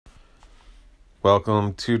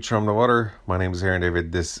Welcome to Chum the Water. My name is Aaron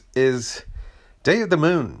David. This is Day of the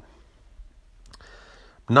Moon.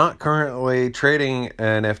 Not currently trading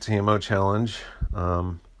an FTMO challenge.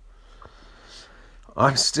 I'm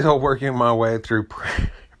still working my way through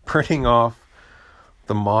printing off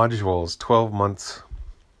the modules, 12 months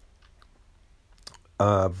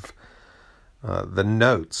of the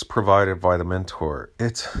notes provided by the mentor.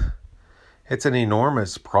 It's an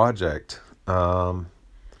enormous project.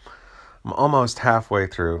 I'm almost halfway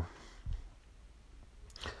through.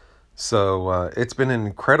 So it's been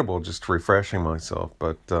incredible just refreshing myself.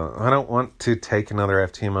 But I don't want to take another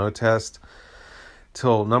FTMO test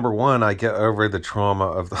till, number one, I get over the trauma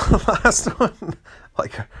of the last one.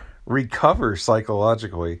 Like, recover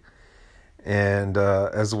psychologically. And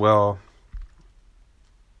as well,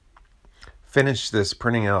 finish this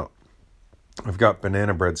printing out. I've got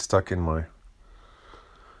banana bread stuck in my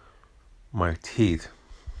teeth.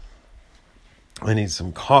 I need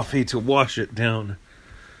some coffee to wash it down.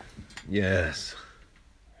 Yes.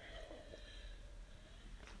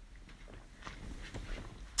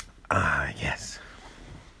 Yes.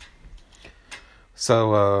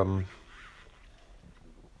 So,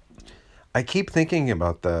 I keep thinking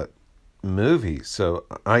about that movie. So,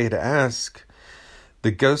 I had asked the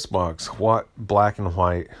Ghost Box what black and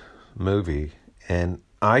white movie, and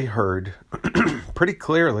I heard pretty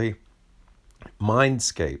clearly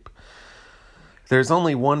Mindscape. There's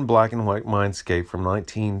only one black and white Mindscape from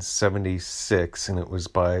 1976, and it was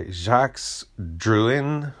by Jacques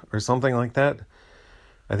Drouin or something like that.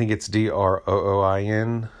 I think it's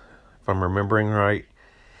Drooin, if I'm remembering right.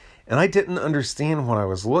 And I didn't understand what I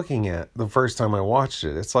was looking at the first time I watched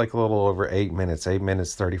it. It's like a little over 8 minutes, 8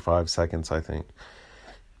 minutes, 35 seconds, I think.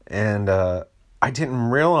 And I didn't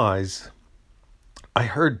realize, I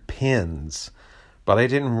heard pins, but I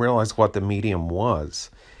didn't realize what the medium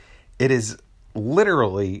was. It is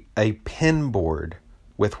literally a pin board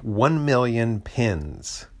with 1 million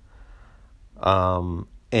pins.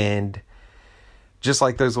 And just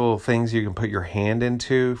like those little things you can put your hand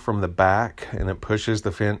into from the back, and it pushes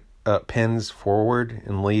the pins forward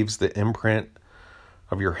and leaves the imprint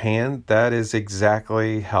of your hand, that is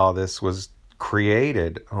exactly how this was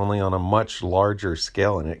created, only on a much larger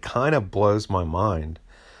scale, and it kind of blows my mind.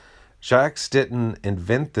 Jacques didn't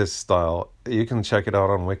invent this style. You can check it out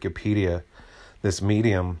on Wikipedia, this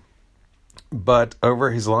medium. But over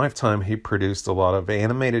his lifetime, he produced a lot of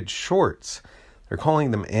animated shorts. They're calling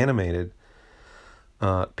them animated.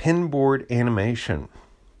 Pinboard animation.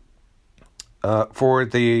 For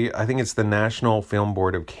I think it's the National Film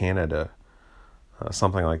Board of Canada.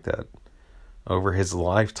 Something like that. Over his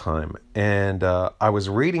lifetime. And I was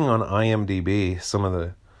reading on IMDb some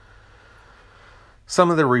of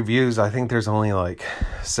the reviews. I think there's only like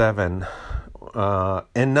 7.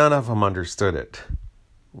 And none of them understood it.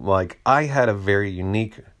 Like, I had a very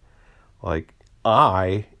unique,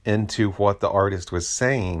 eye into what the artist was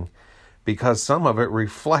saying, because some of it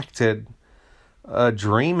reflected a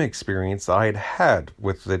dream experience I had had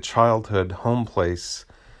with the childhood home place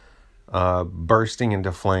bursting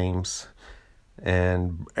into flames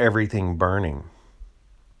and everything burning.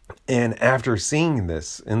 And after seeing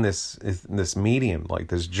this in this medium, like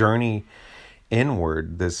this journey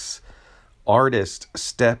inward, this artist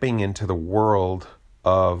stepping into the world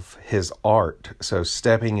of his art, so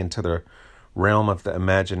stepping into the realm of the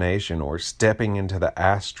imagination, or stepping into the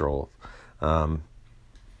astral. What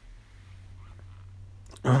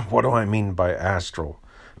do I mean by astral?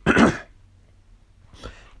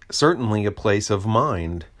 Certainly a place of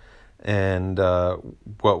mind, and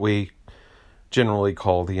what we generally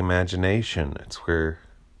call the imagination. It's where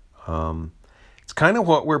it's kind of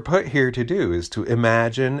what we're put here to do, is to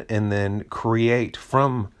imagine and then create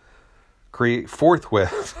forthwith.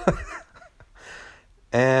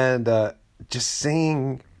 And just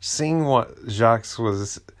seeing what Jacques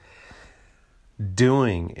was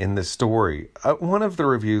doing in the story. One of the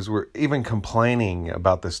reviews were even complaining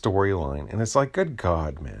about the storyline, and it's like, good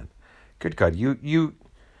God, man. Good God, you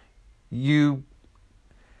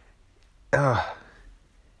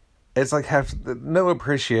it's like have no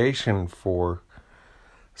appreciation for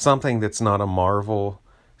something that's not a Marvel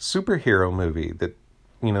superhero movie, that,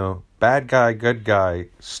 bad guy, good guy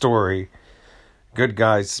story, good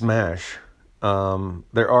guys smash.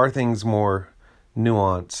 There are things more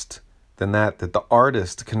nuanced than that the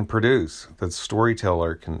artist can produce, that the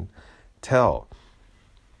storyteller can tell.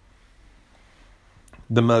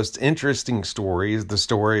 The most interesting story is the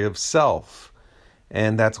story of self,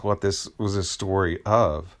 and that's what this was a story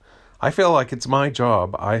of. I feel like it's my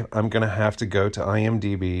job. I'm going to have to go to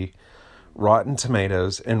IMDb, Rotten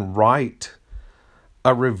Tomatoes, and write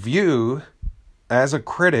a review as a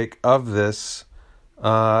critic of this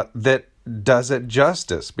that does it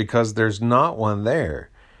justice, because there's not one there.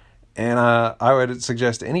 And I would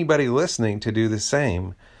suggest anybody listening to do the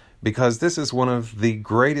same, because this is one of the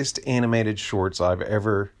greatest animated shorts I've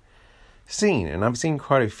ever seen, and I've seen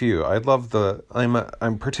quite a few.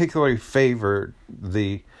 I'm particularly favor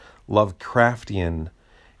the Lovecraftian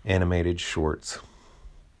animated shorts.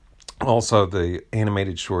 Also, the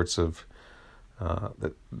animated shorts of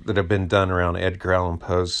that have been done around Edgar Allan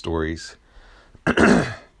Poe's stories.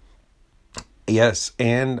 Yes,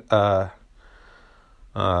 and oh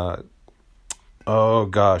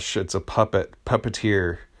gosh, it's a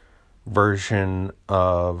puppeteer version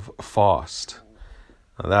of Faust.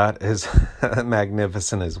 That is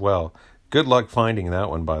magnificent as well. Good luck finding that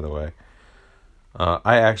one, by the way.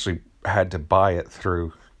 I actually had to buy it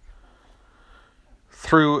through,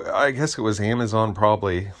 I guess it was Amazon,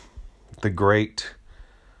 probably the great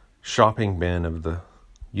shopping bin of the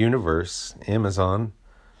universe, Amazon.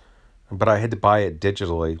 But I had to buy it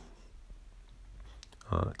digitally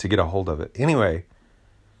to get a hold of it. Anyway,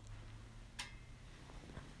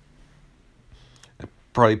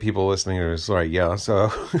 probably people listening are just like, yeah,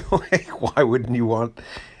 so like, why wouldn't you want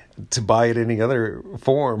to buy it any other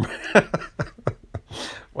form?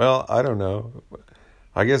 Well, I don't know.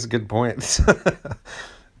 I guess good point.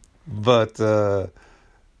 But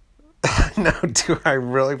now, do I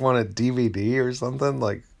really want a DVD or something?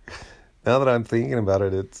 Like, now that I'm thinking about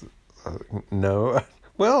it, it's no.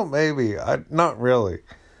 Well, maybe. Not really.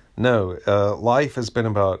 No. Life has been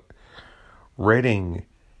about ridding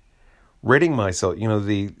myself. You know,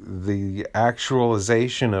 the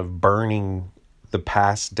actualization of burning the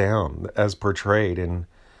past down, as portrayed in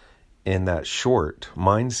that short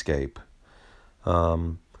Mindscape.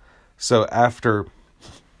 So after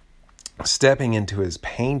stepping into his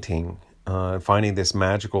painting, finding this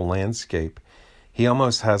magical landscape, he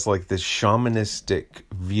almost has like this shamanistic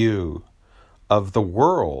view of the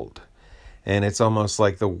world. And it's almost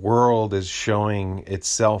like the world is showing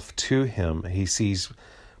itself to him. He sees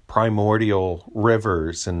primordial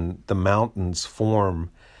rivers, and the mountains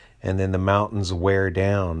form, and then the mountains wear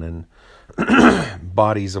down, and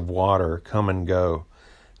bodies of water come and go.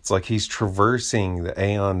 It's like he's traversing the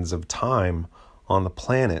aeons of time on the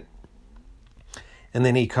planet. And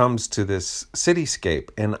then he comes to this cityscape,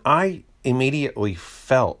 and I immediately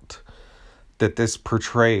felt that this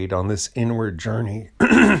portrayed on this inward journey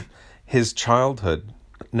his childhood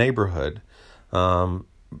neighborhood,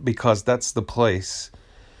 because that's the place.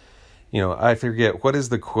 You know, I forget, what is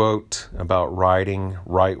the quote about writing?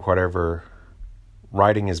 Write whatever.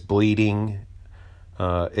 Writing is bleeding.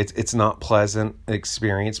 It's not pleasant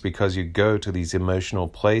experience, because you go to these emotional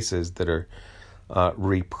places that are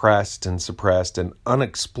repressed and suppressed and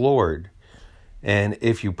unexplored. And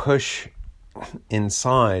if you push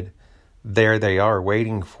inside, there they are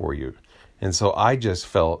waiting for you. And so I just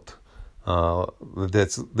felt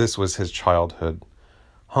that this was his childhood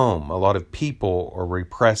home. A lot of people are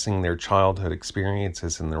repressing their childhood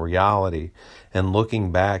experiences in the reality, and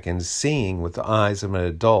looking back and seeing with the eyes of an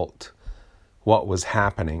adult what was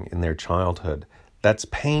happening in their childhood. That's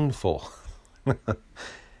painful.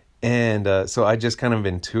 And so I just kind of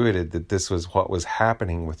intuited that this was what was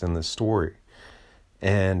happening within the story.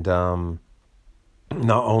 And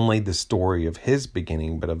not only the story of his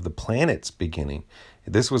beginning, but of the planet's beginning.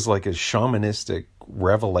 This was like a shamanistic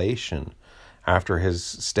revelation after his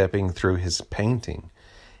stepping through his painting.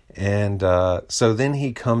 And so then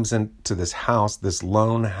he comes into this house, this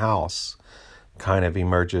lone house kind of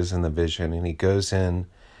emerges in the vision, and he goes in,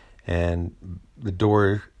 and the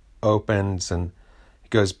door opens, and he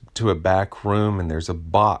goes to a back room, and there's a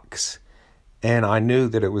box. And I knew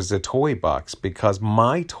that it was a toy box, because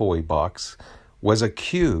my toy box was a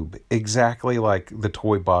cube, exactly like the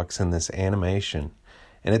toy box in this animation.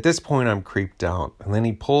 And at this point, I'm creeped out. And then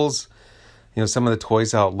he pulls, some of the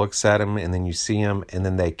toys out, looks at him, and then you see him, and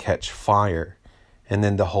then they catch fire. And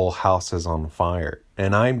then the whole house is on fire.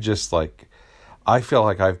 And I'm just like, I feel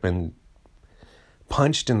like I've been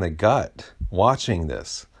punched in the gut watching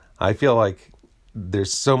this. I feel like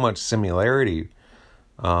there's so much similarity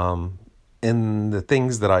in the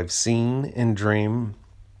things that I've seen in dream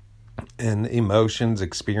and emotions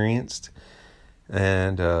experienced.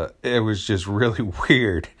 And it was just really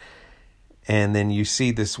weird. And then you see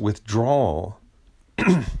this withdrawal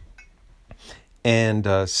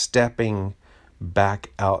and stepping back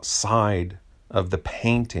outside of the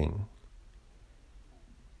painting.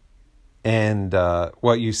 And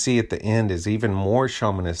what you see at the end is even more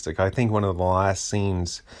shamanistic. I think one of the last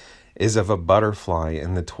scenes is of a butterfly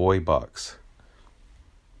in the toy box.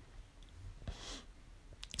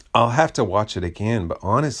 I'll have to watch it again, but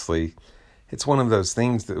honestly, it's one of those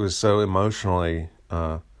things that was so emotionally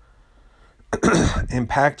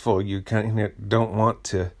impactful, you kind of don't want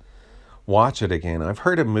to watch it again. I've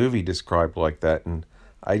heard a movie described like that, and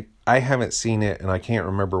I haven't seen it, and I can't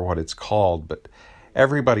remember what it's called, but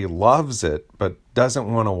everybody loves it, but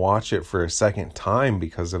doesn't want to watch it for a second time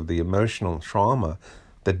because of the emotional trauma,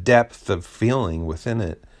 the depth of feeling within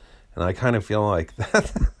it. And I kind of feel like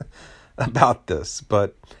that about this,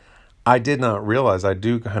 but I did not realize. I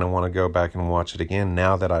do kind of want to go back and watch it again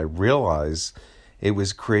now that I realize it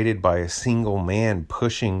was created by a single man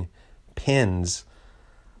pushing pins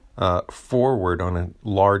forward on a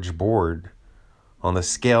large board on the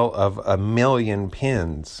scale of 1 million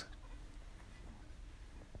pins.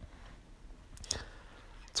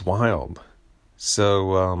 It's wild.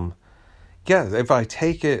 So, yeah, if I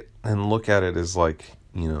take it and look at it as like,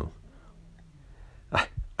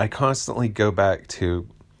 I constantly go back to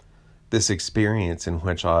this experience in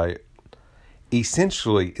which I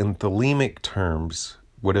essentially, in thelemic terms,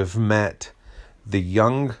 would have met the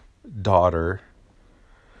young daughter,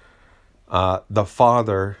 the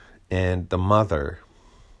father, and the mother.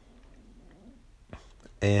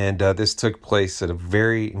 And this took place at a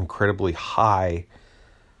very incredibly high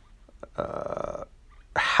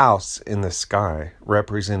house in the sky,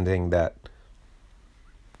 representing that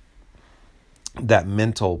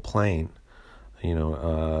mental plane,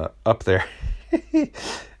 up there.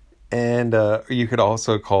 And you could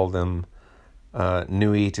also call them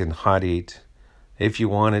Nuit and Hadit if you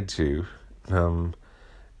wanted to.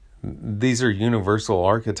 These are universal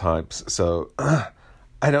archetypes, so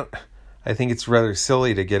I think it's rather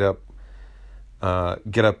silly to get up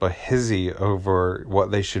a hizzy over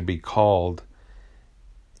what they should be called.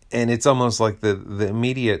 And it's almost like the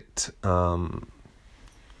immediate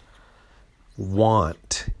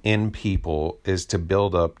want in people is to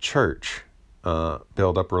build up church,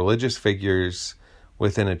 build up religious figures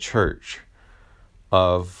within a church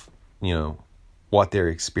of, what they're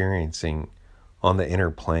experiencing on the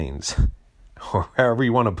inner planes, or however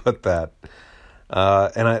you want to put that.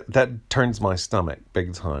 And that turns my stomach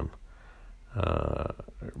big time.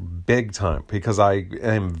 Because I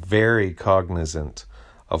am very cognizant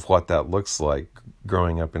of what that looks like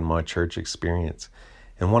growing up in my church experience.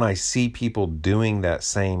 And when I see people doing that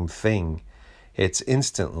same thing, it's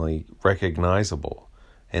instantly recognizable,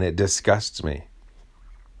 and it disgusts me.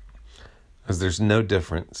 Because there's no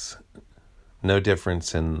difference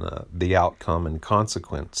in the outcome and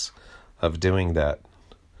consequence of doing that,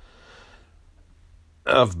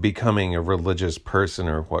 of becoming a religious person,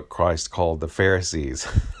 or what Christ called the Pharisees.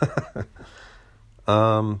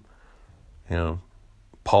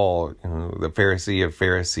 Paul, the Pharisee of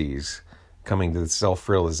Pharisees, coming to the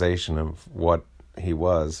self-realization of what he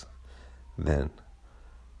was then.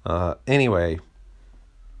 Anyway,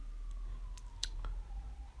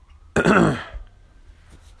 there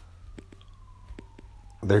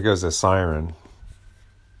goes a siren.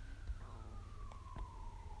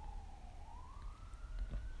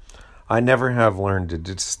 I never have learned to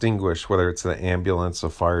distinguish whether it's an ambulance, a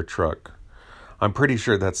fire truck. I'm pretty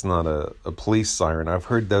sure that's not a police siren. I've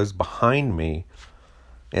heard those behind me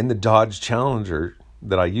in the Dodge Challenger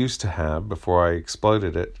that I used to have before I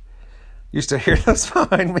exploded it. Used to hear those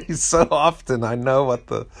behind me so often. I know what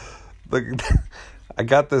the I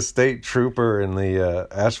got the state trooper in the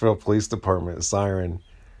Asheville Police Department siren.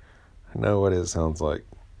 I know what it sounds like.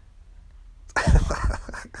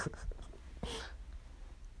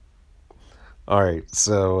 All right,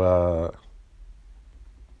 so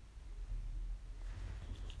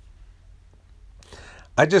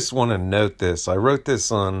I just want to note this. I wrote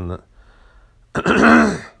this on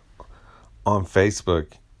on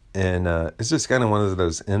Facebook, and it's just kind of one of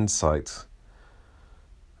those insights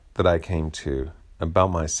that I came to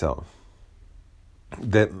about myself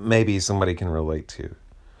that maybe somebody can relate to.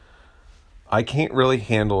 I can't really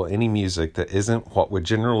handle any music that isn't what would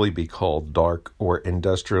generally be called dark or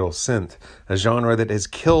industrial synth, a genre that has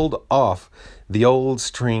killed off the old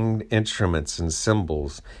stringed instruments and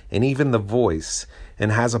cymbals, and even the voice,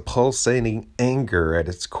 and has a pulsating anger at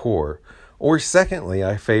its core. Or secondly,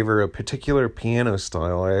 I favor a particular piano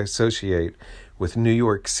style I associate with New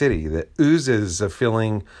York City that oozes a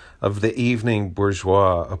feeling of the evening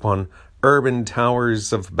bourgeois upon urban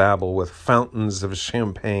towers of Babel with fountains of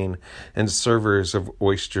champagne and servers of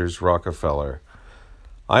oysters Rockefeller.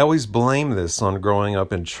 I always blame this on growing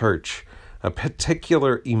up in church, a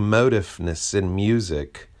particular emotiveness in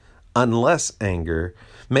music, unless anger,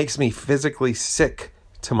 makes me physically sick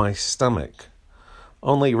to my stomach.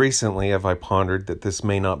 Only recently have I pondered that this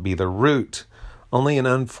may not be the root, only an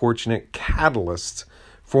unfortunate catalyst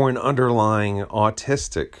for an underlying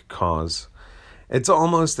autistic cause. It's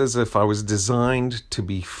almost as if I was designed to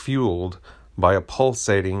be fueled by a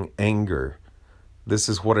pulsating anger. This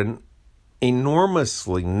is what an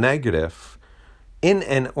enormously negative, in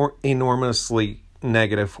an enormously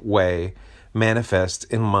negative way, manifests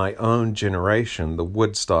in my own generation, the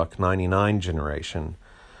Woodstock 99 generation.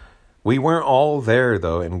 We weren't all there,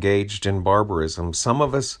 though, engaged in barbarism. Some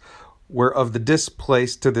of us were of the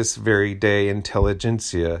displaced to this very day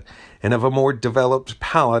intelligentsia, and of a more developed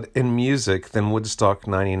palate in music than Woodstock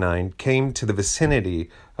 99 came to the vicinity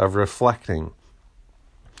of reflecting.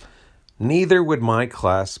 Neither would my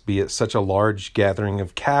class be at such a large gathering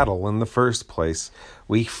of cattle in the first place.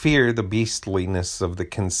 We fear the beastliness of the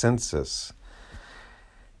consensus.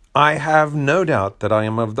 I have no doubt that I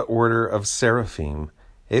am of the order of seraphim.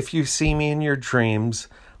 If you see me in your dreams,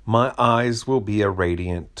 my eyes will be a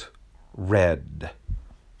radiant red.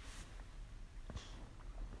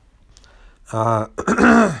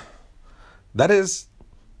 That is,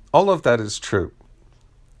 all of that is true.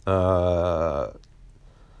 I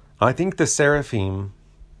think the seraphim,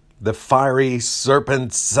 the fiery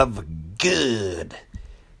serpents of good.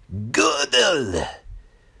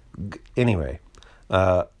 Anyway,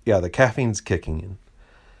 the caffeine's kicking in.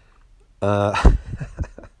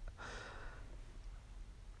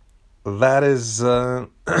 That is, the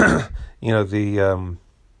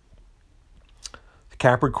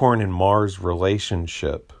Capricorn and Mars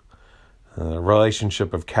relationship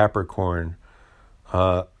of Capricorn,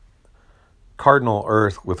 cardinal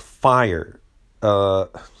Earth with fire,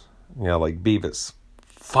 like Beavis,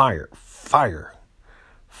 fire.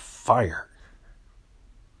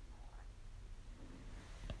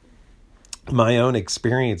 My own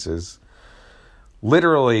experiences,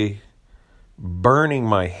 literally burning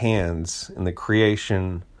my hands in the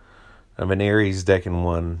creation of an Aries Decan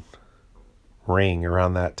 1 ring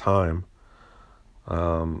around that time.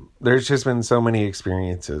 There's just been so many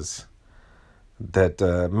experiences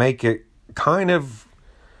that make it kind of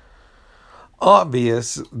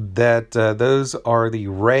obvious that those are the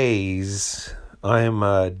rays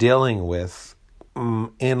I'm dealing with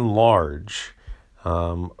in large.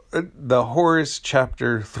 The Horus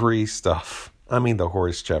Chapter 3 stuff. The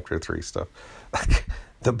Horus Chapter 3 stuff.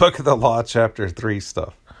 The Book of the Law Chapter 3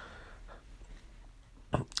 stuff.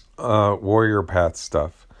 Warrior Path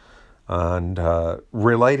stuff. And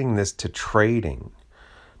relating this to trading.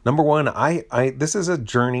 Number one, this is a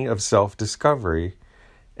journey of self-discovery.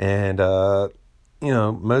 And,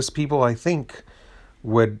 most people, I think,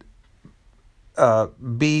 would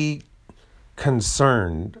be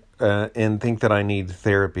concerned and think that I need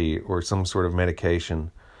therapy or some sort of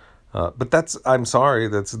medication. But I'm sorry,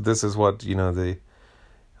 this is what, the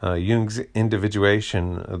Jung's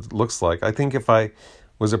individuation looks like. I think if I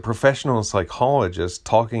was a professional psychologist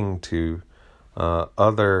talking to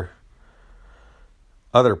other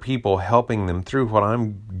people, helping them through what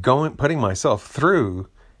I'm putting myself through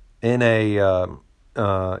in a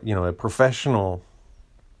professional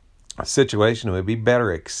situation, it would be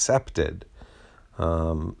better accepted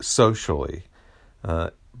socially.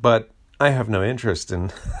 But I have no interest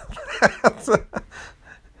in that.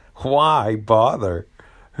 Why bother?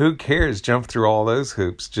 Who cares? Jump through all those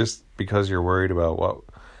hoops just because you're worried about what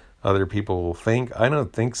other people will think? I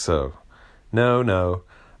don't think so. No.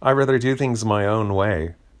 I'd rather do things my own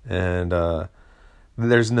way. And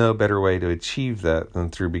there's no better way to achieve that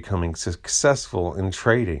than through becoming successful in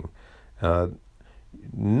trading.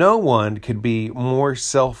 No one could be more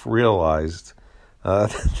self-realized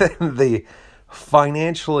than the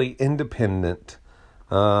financially independent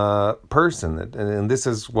person. And this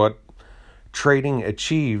is what trading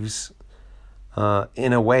achieves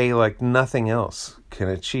in a way like nothing else can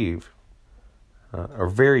achieve, or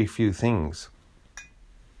very few things.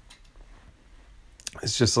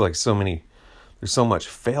 It's just like there's so much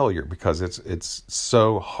failure because it's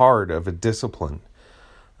so hard of a discipline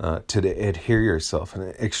to adhere yourself,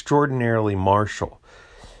 and extraordinarily martial.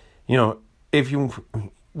 If you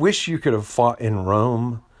wish you could have fought in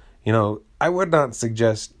Rome, I would not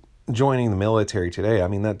suggest joining the military today.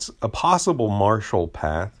 That's a possible martial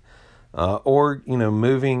path, or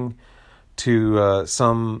moving to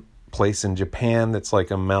some place in Japan that's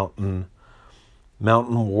like a mountain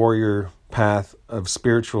warrior path of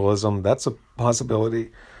spiritualism. That's a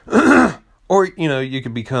possibility. Or you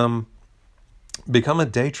could become a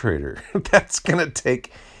day trader. That's gonna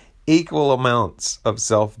take equal amounts of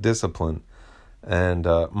self-discipline and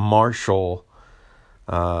martial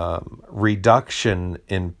reduction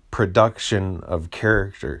in production of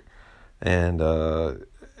character, and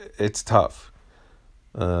it's tough.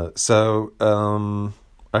 So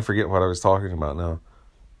I forget what I was talking about now.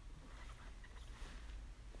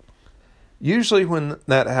 Usually when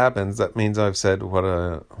that happens, that means I've said what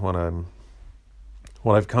I've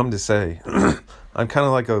come to say. I'm kind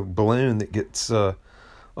of like a balloon that gets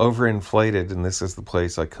overinflated, and this is the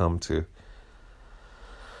place I come to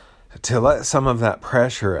let some of that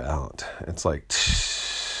pressure out. It's like,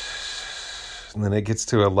 and then it gets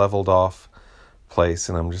to a leveled off place,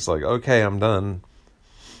 and I'm just like, okay, I'm done.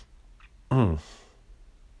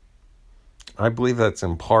 I believe that's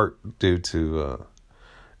in part due to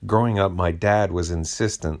growing up. My dad was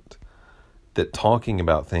insistent that talking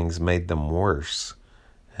about things made them worse,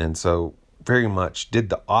 and so very much did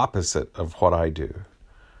the opposite of what I do.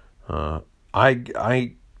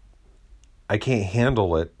 I can't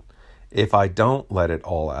handle it if I don't let it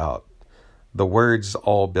all out. The words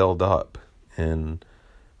all build up, and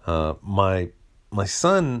my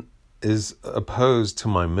son is opposed to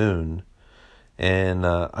my moon, and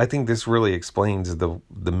I think this really explains the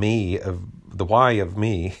why of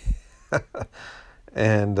me,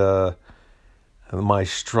 and my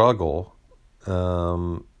struggle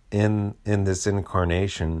in this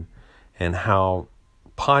incarnation, and how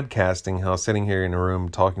podcasting, how sitting here in a room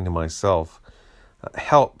talking to myself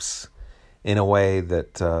helps in a way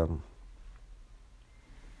that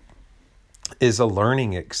is a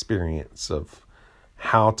learning experience of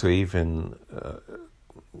how to even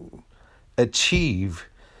achieve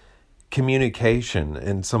communication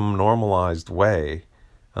in some normalized way.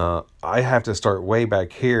 I have to start way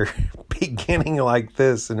back here, beginning like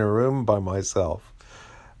this in a room by myself.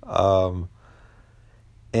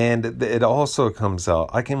 And it also comes out.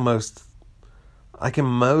 I can most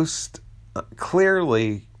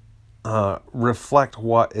clearly reflect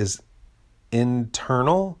what is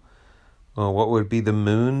internal, what would be the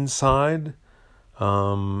moon side.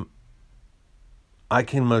 I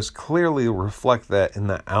can most clearly reflect that in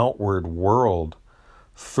the outward world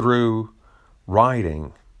through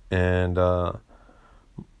writing. And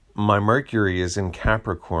my Mercury is in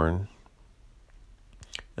Capricorn.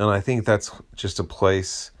 And I think that's just a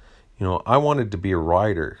place, I wanted to be a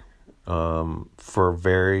writer for a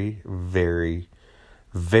very, very,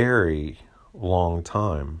 very long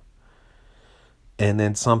time. And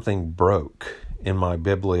then something broke in my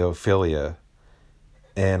bibliophilia,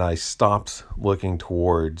 and I stopped looking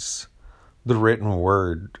towards the written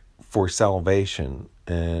word for salvation.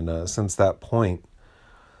 And since that point,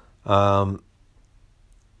 it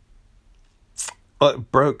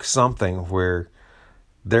broke something where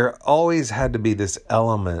there always had to be this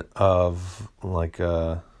element of like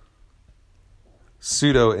a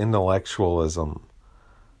pseudo-intellectualism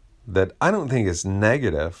that I don't think is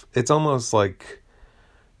negative. It's almost like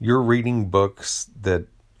you're reading books that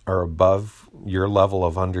are above your level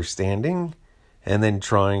of understanding and then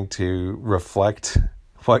trying to reflect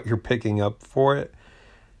what you're picking up from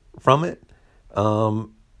it.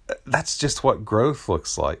 That's just what growth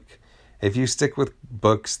looks like. If you stick with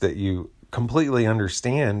books that you completely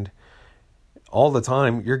understand all the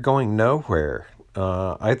time, you're going nowhere.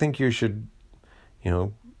 I think you should,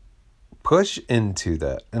 push into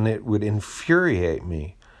that. And it would infuriate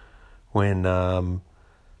me when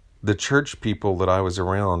the church people that I was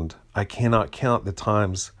around, I cannot count the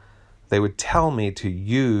times they would tell me to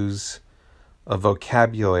use a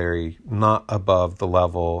vocabulary not above the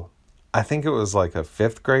level. I think it was like a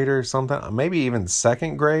 5th grader or something, maybe even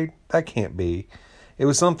 2nd grade. That can't be. It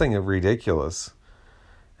was something ridiculous.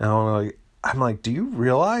 And I'm like, do you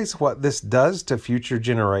realize what this does to future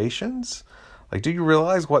generations? Like, do you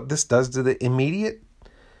realize what this does to the immediate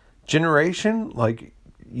generation? Like,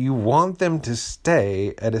 you want them to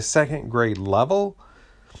stay at a 2nd grade level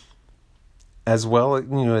as well,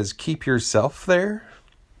 as keep yourself there?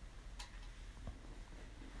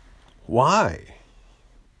 Why?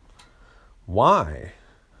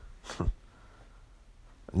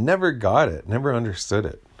 Never got it. Never understood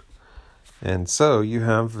it. And so you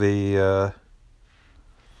have the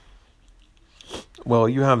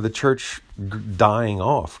church dying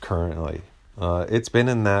off currently. It's been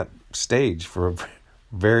in that stage for a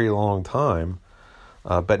very long time,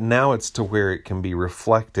 but now it's to where it can be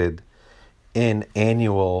reflected in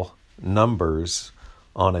annual numbers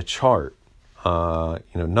on a chart.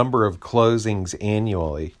 Number of closings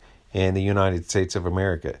annually in the United States of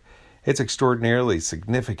America. It's extraordinarily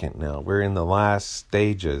significant now. We're in the last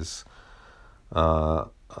stages. It's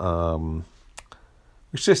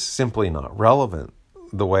just simply not relevant.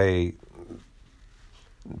 The way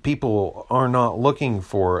people are not looking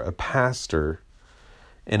for a pastor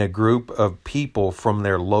in a group of people from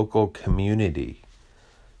their local community.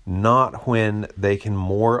 Not when they can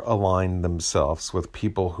more align themselves with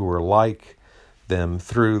people who are like them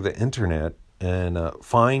through the internet and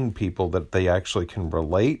find people that they actually can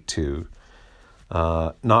relate to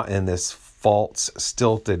not in this false,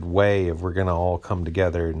 stilted way of we're going to all come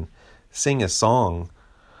together and sing a song.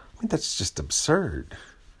 I mean, that's just absurd.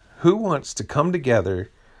 Who wants to come together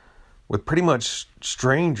with pretty much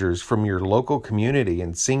strangers from your local community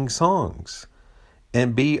and sing songs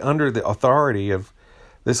and be under the authority of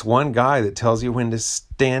this one guy that tells you when to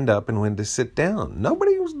stand up and when to sit down?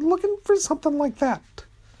 Nobody was looking for something like that.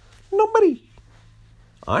 Nobody.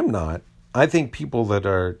 I'm not. I think people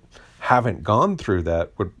that haven't gone through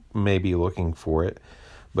that would maybe looking for it,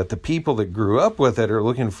 but the people that grew up with it are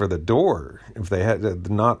looking for the door if they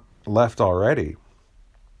had not left already.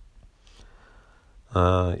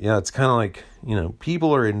 It's kind of like,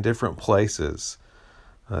 people are in different places.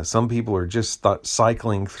 Some people are just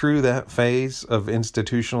cycling through that phase of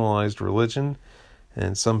institutionalized religion,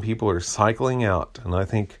 and some people are cycling out. And I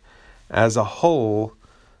think as a whole,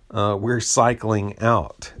 we're cycling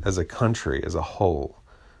out as a country, as a whole.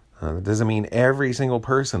 That doesn't mean every single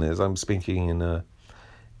person is. I'm speaking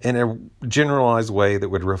in a generalized way that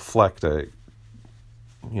would reflect a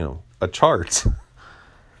chart.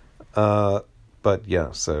 But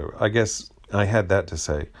yeah, so I guess I had that to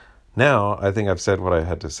say. Now I think I've said what I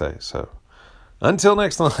had to say. So until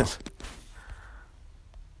next time.